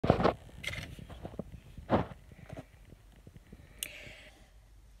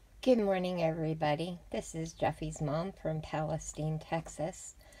Good morning, everybody. This is Jeffy's mom from Palestine,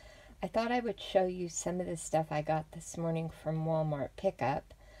 Texas. I thought I would show you some of the stuff I got this morning from Walmart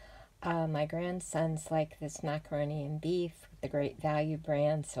pickup. My grandsons like this macaroni and beef, the Great Value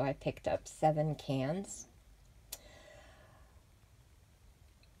brand, so I picked up 7 cans.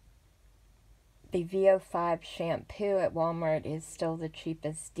 The VO5 shampoo at Walmart is still the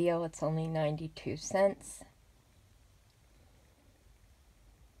cheapest deal. It's only 92 cents.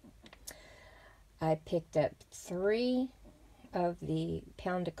 I picked up 3 of the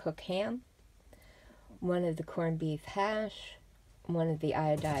pound to cook ham, 1 of the corned beef hash, 1 of the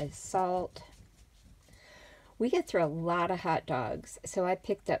iodized salt. We get through a lot of hot dogs, so I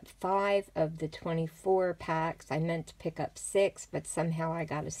picked up 5 of the 24 packs. I meant to pick up 6, but somehow I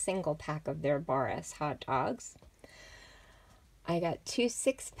got a single pack of their Bar-S hot dogs. I got 2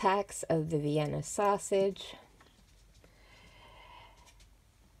 6-packs of the Vienna sausage.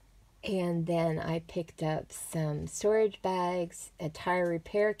 And then I picked up some storage bags, a tire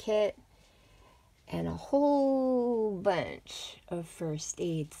repair kit, and a whole bunch of first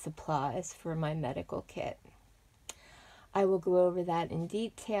aid supplies for my medical kit. I will go over that in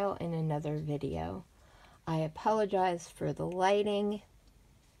detail in another video. I apologize for the lighting.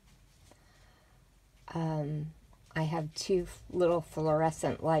 I have 2 little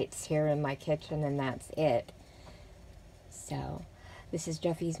fluorescent lights here in my kitchen, and that's it. So, this is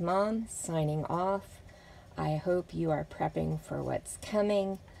Jeffy's mom signing off. I hope you are prepping for what's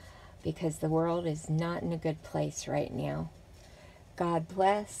coming, because the world is not in a good place right now. God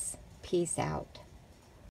bless. Peace out.